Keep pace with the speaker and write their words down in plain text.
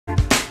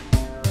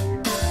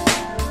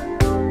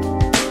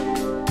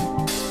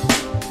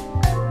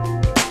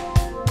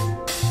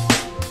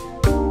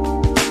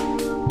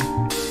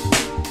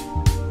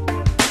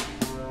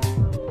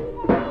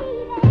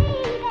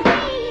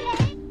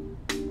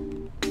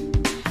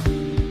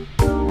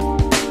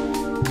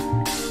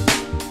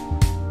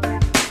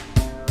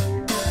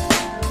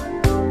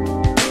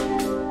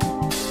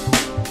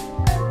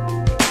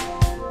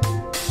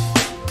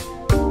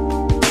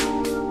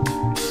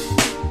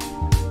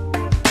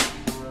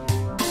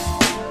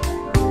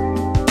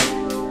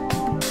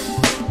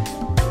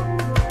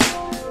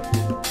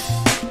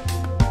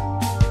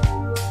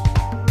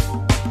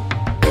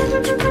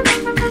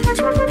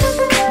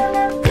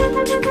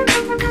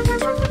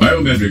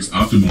BiomedRx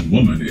Optimum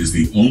Woman is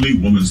the only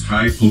woman's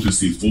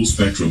high-potency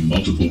full-spectrum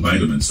multiple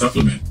vitamin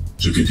supplement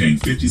to contain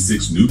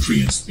 56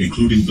 nutrients,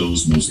 including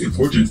those most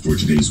important for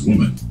today's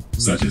woman,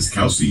 such as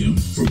calcium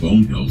for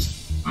bone health,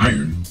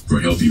 iron for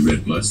healthy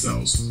red blood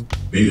cells,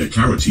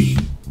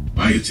 beta-carotene,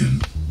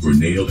 biotin for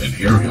nail and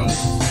hair health,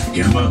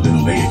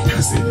 gamma-linoleic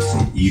acid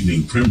from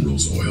evening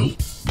primrose oil,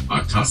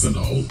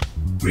 octasanol,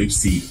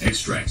 grapeseed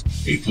extract,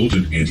 a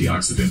potent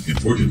antioxidant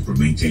important for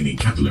maintaining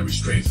capillary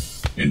strength,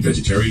 and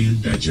vegetarian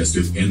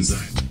digestive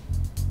enzymes.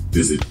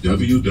 Visit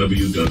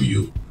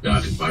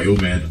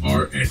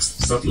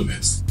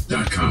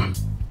www.biomedrxsupplements.com.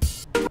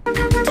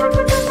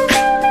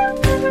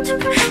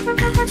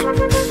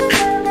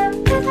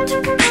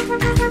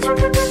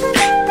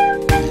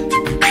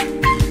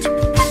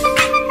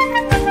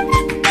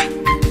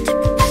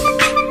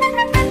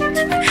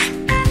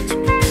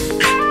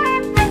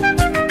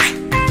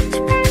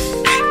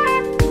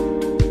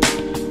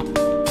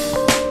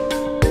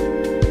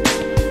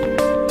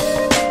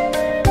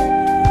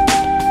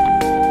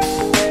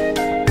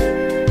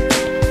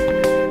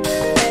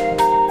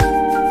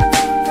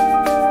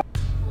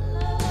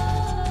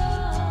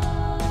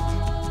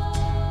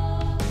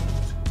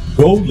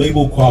 Gold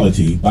label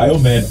quality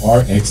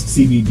BiomedRx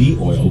CBD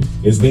oil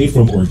is made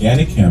from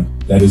organic hemp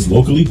that is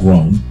locally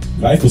grown,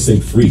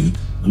 glyphosate-free,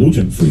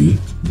 gluten-free,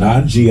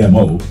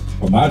 non-GMO,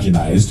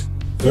 homogenized,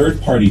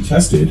 third-party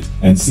tested,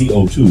 and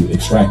CO2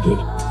 extracted.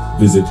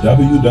 Visit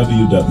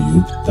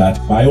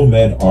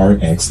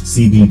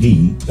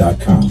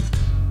www.biomedrxcbd.com.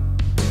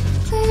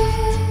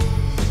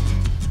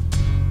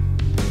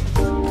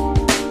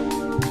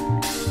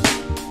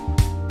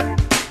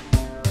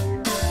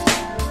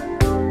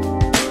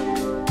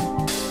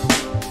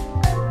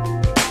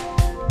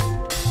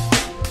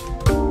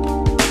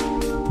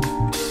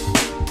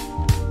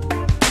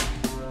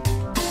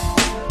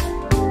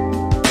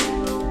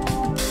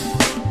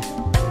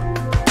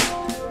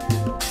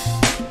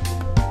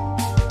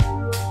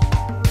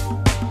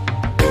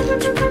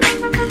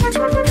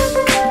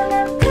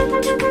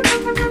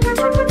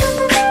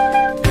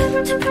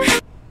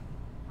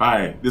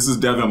 Hi, this is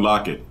Devin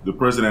Lockett, the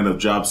president of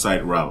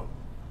JobSite Route.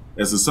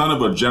 As the son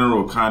of a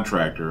general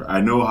contractor, I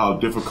know how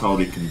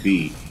difficult it can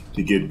be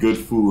to get good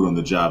food on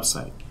the job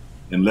site.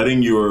 And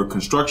letting your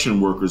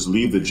construction workers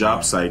leave the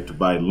job site to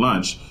buy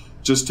lunch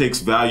just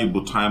takes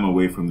valuable time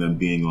away from them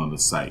being on the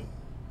site.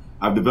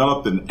 I've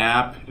developed an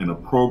app and a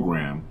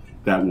program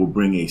that will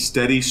bring a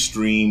steady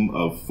stream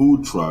of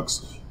food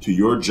trucks to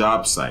your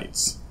job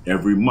sites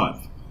every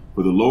month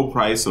for the low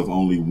price of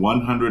only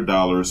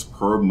 $100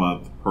 per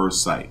month per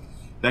site.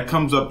 That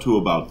comes up to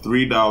about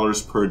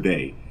 $3 per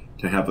day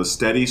to have a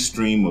steady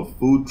stream of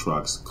food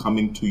trucks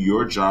coming to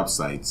your job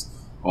sites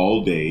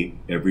all day,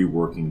 every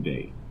working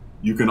day.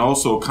 You can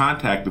also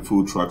contact the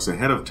food trucks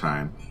ahead of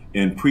time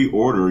and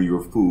pre-order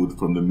your food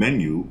from the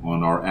menu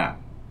on our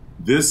app.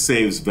 This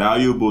saves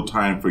valuable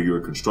time for your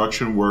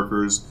construction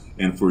workers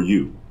and for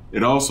you.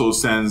 It also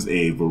sends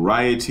a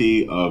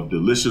variety of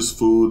delicious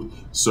food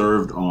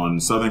served on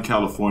Southern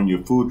California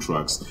food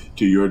trucks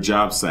to your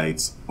job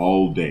sites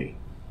all day.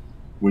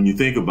 When you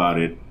think about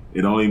it,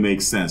 it only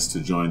makes sense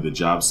to join the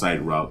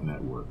JobSite Route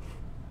Network.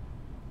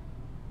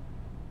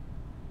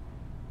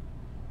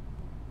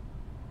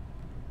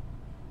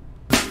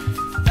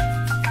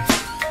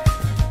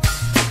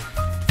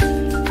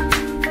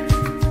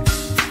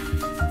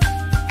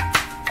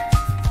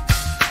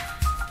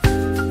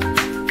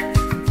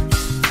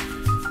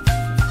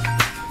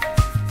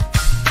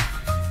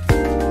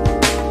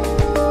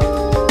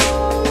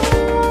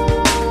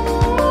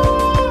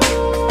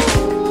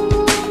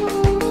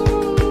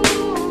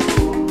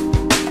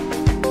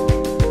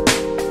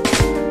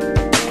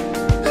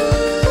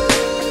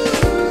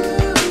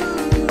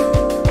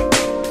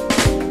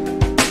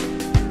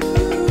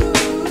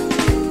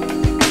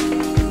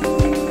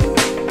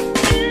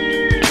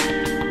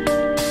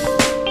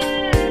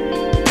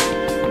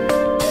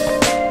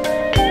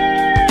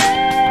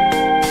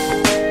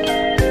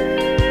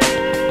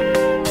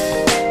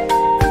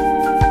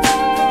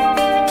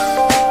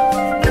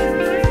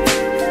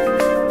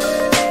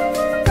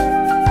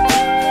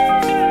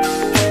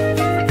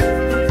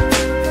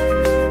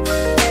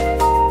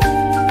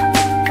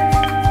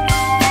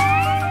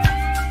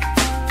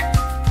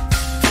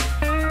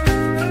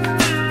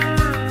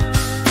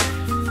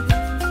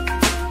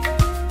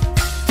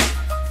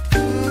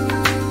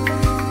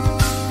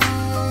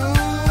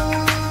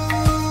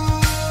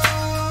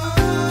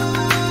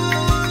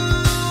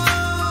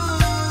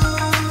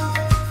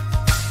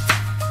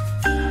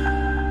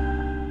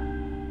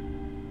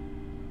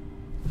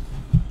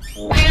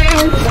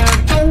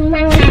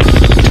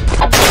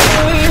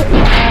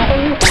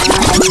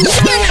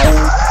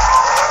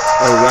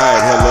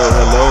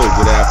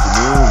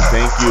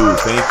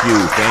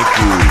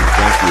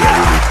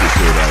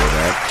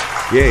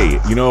 Yay,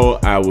 you know,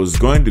 I was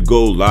going to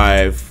go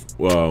live,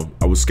 well,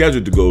 I was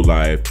scheduled to go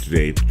live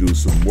today to do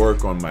some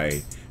work on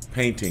my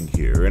painting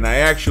here, and I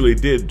actually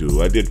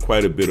I did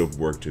quite a bit of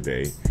work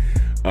today,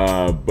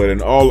 but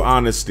in all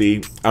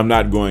honesty, I'm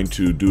not going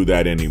to do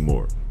that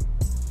anymore.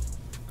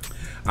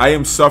 I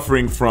am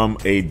suffering from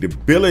a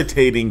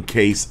debilitating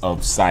case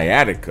of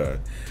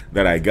sciatica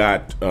that I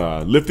got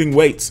lifting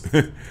weights.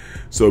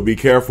 So be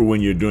careful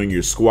when you're doing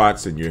your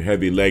squats and your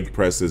heavy leg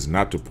presses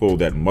not to pull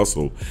that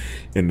muscle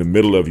in the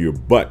middle of your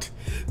butt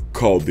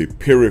called the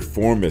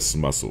piriformis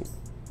muscle.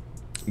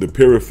 The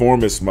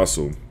piriformis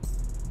muscle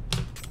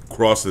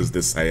crosses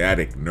the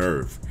sciatic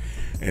nerve.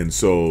 And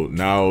so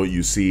now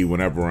you see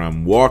whenever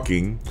I'm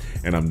walking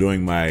and I'm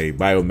doing my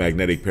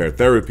biomagnetic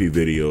paratherapy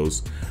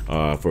videos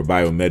for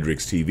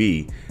BiomedRx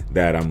TV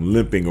that I'm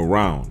limping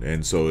around.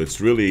 And so it's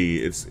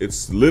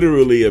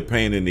literally a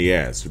pain in the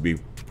ass, to be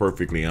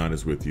perfectly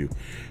honest with you.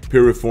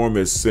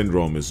 Piriformis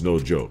syndrome is no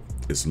joke.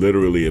 It's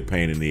literally a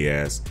pain in the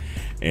ass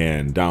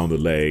and down the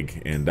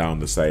leg and down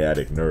the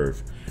sciatic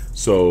nerve.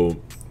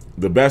 So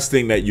the best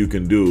thing that you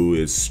can do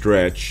is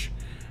stretch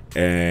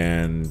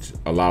and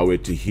allow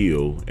it to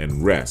heal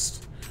and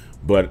rest.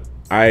 But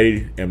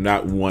I am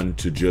not one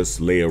to just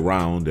lay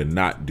around and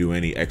not do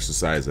any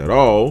exercise at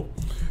all.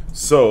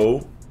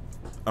 So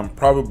I'm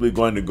probably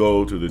going to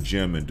go to the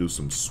gym and do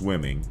some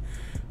swimming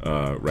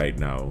right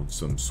now,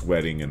 some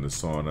sweating in the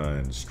sauna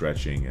and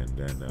stretching, and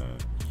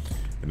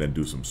then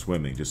do some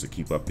swimming just to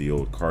keep up the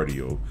old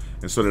cardio,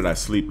 and so that I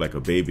sleep like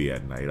a baby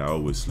at night. I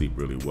always sleep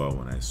really well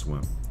when I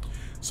swim.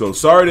 So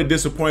sorry to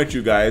disappoint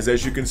you guys.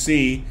 As you can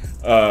see,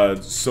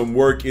 some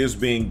work is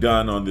being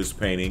done on this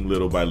painting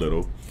little by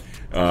little.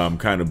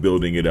 Kind of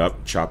building it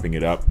up, chopping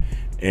it up,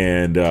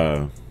 and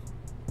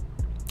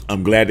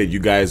I'm glad that you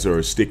guys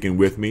are sticking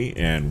with me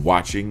and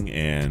watching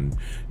and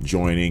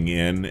joining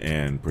in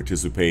and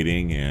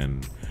participating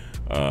and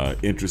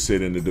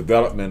interested in the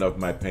development of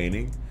my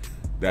painting.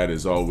 That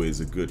is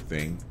always a good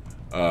thing.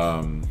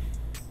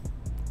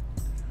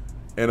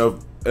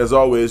 As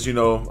always, you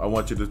know, I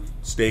want you to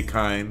stay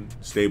kind,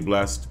 stay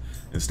blessed,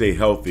 and stay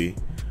healthy.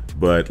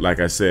 But like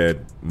I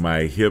said,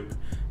 my hip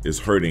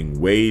is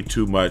hurting way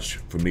too much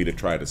for me to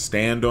try to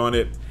stand on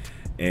it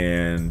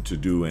and to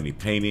do any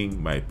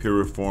painting. My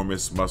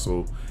piriformis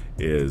muscle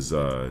is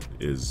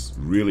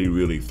really,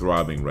 really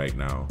throbbing right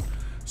now.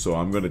 So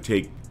I'm going to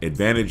take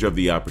advantage of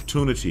the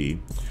opportunity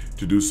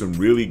to do some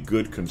really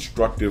good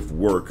constructive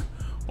work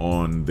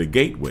on the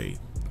gateway,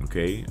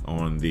 okay,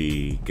 on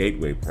the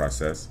gateway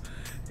process.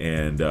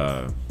 And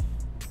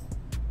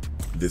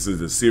this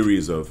is a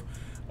series of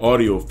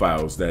audio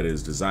files that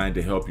is designed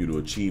to help you to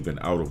achieve an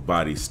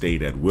out-of-body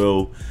state at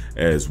will,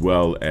 as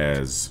well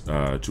as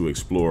to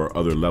explore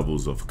other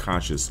levels of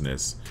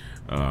consciousness,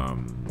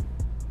 and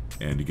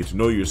to get to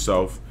know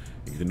yourself,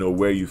 get to know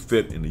where you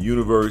fit in the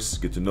universe,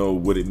 get to know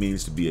what it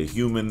means to be a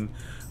human,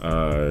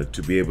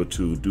 to be able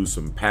to do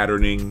some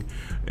patterning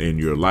in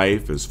your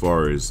life as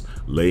far as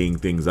laying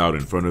things out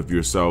in front of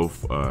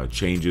yourself,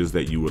 changes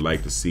that you would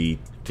like to see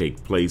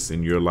take place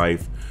in your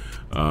life,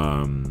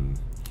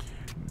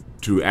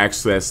 to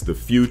access the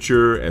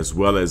future as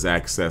well as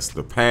access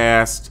the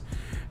past,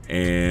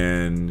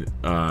 and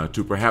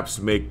to perhaps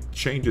make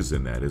changes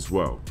in that as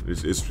well.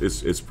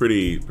 It's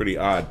pretty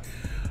odd.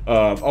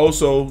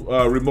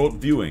 Also, remote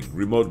viewing.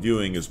 Remote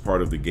viewing is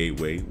part of the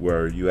gateway,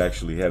 where you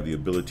actually have the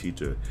ability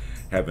to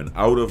have an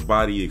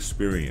out-of-body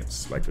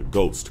experience, like a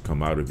ghost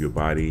come out of your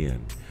body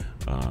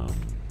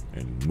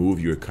and move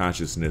your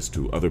consciousness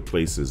to other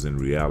places in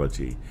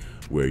reality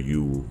where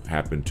you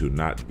happen to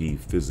not be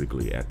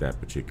physically at that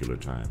particular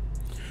time.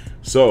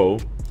 So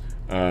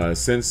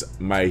since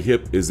my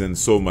hip is in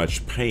so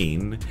much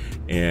pain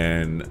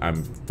and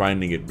I'm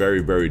finding it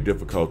very, very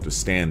difficult to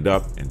stand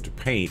up and to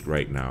paint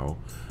right now,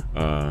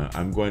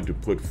 I'm going to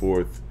put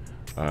forth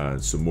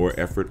some more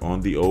effort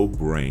on the old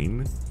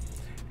brain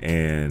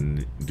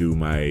and do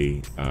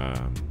my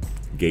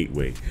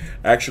gateway.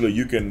 Actually,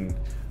 you can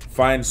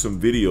find some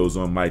videos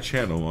on my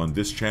channel, on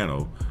this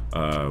channel,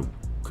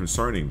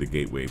 concerning the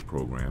gateway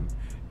program,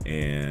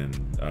 and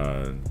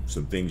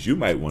some things you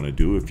might want to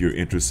do if you're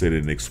interested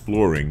in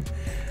exploring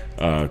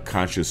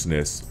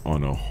consciousness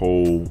on a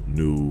whole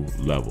new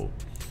level.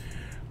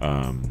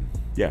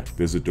 Yeah,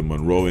 visit the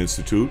Monroe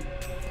Institute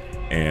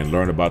and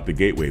learn about the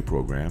gateway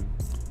program.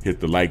 Hit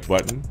the like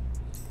button,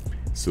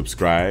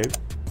 subscribe,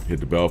 hit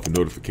the bell for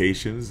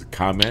notifications,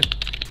 comment,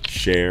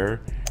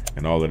 share,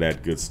 and all of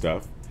that good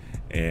stuff.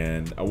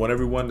 And I want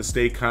everyone to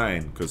stay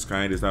kind, because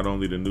kind is not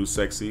only the new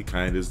sexy,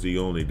 kind is the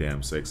only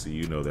damn sexy,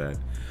 you know that.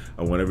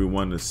 I want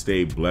everyone to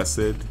stay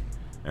blessed,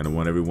 and I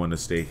want everyone to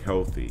stay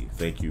healthy.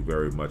 Thank you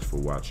very much for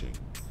watching.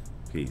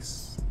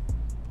 Peace.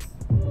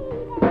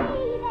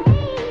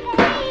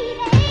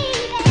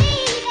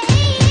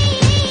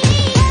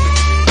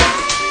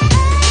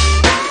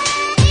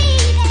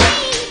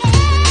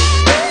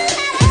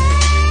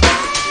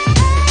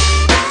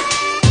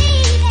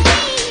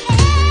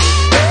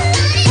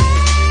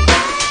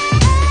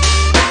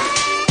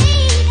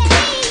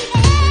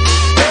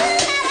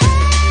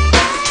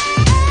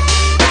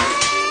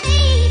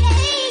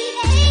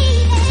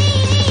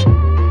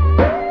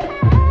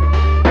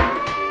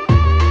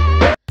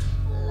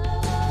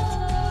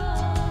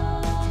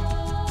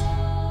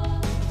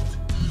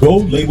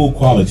 Gold label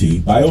quality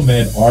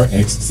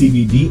BiomedRx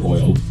CBD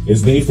oil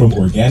is made from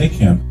organic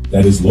hemp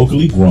that is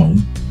locally grown,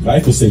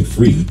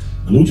 glyphosate-free,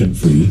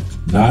 gluten-free,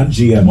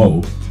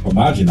 non-GMO,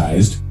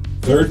 homogenized,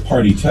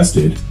 third-party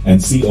tested, and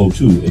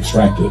CO2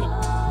 extracted.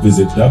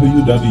 Visit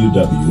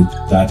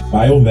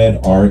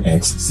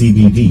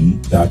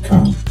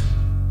www.biomedrxcbd.com.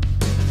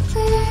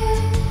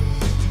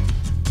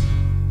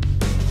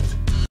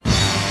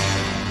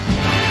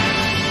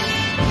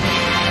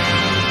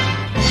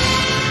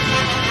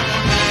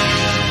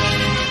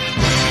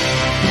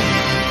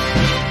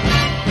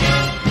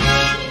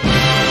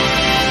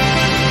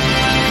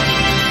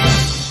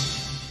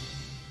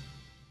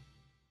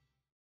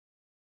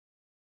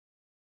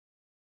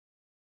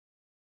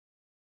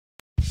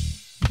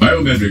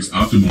 BiomedRx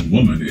Optimum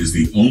Woman is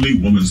the only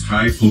woman's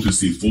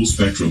high-potency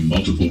full-spectrum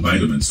multiple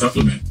vitamin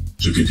supplement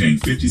to contain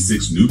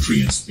 56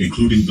 nutrients,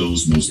 including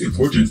those most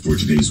important for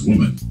today's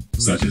woman,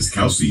 such as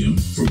calcium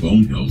for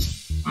bone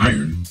health,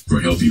 iron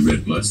for healthy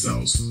red blood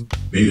cells,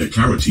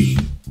 beta-carotene,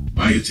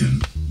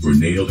 biotin for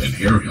nail and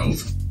hair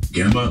health,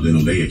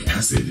 gamma-linoleic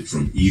acid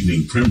from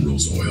evening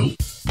primrose oil,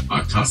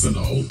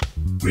 octasanol,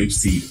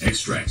 grapeseed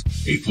extract,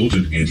 a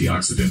potent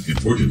antioxidant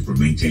important for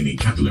maintaining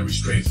capillary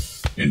strength,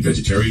 and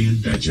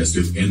vegetarian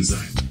digestive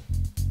enzymes.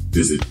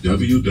 Visit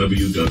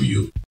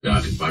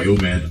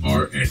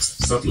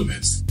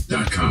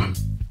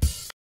www.biomedrxsupplements.com.